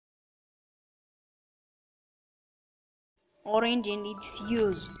Orange and its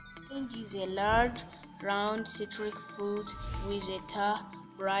use. Orange is a large, round citric fruit with a tough,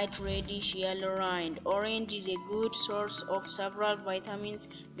 bright reddish yellow rind. Orange is a good source of several vitamins,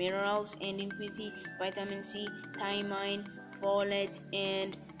 minerals, and including vitamin C, thiamine, folate,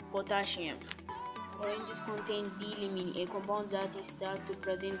 and potassium. Oranges contain D-limin, a compound that is thought to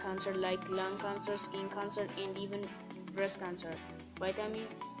prevent cancer like lung cancer, skin cancer, and even breast cancer. Vitamin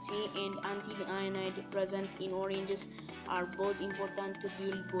C and antioxidants present in oranges are both important to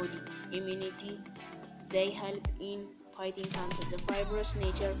build body immunity. They help in fighting cancer. The fibrous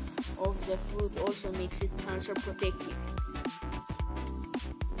nature of the fruit also makes it cancer protective.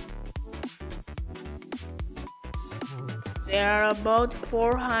 There are about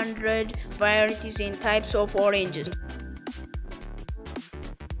 400 varieties and types of oranges.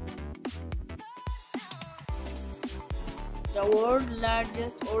 The world's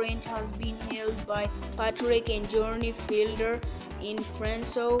largest orange has been held by Patrick and Johnny Fielder in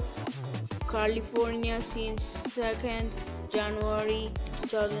Fresno, California since 2nd January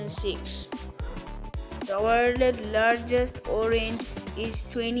 2006. The world's largest orange is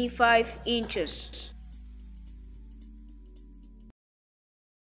 25 inches.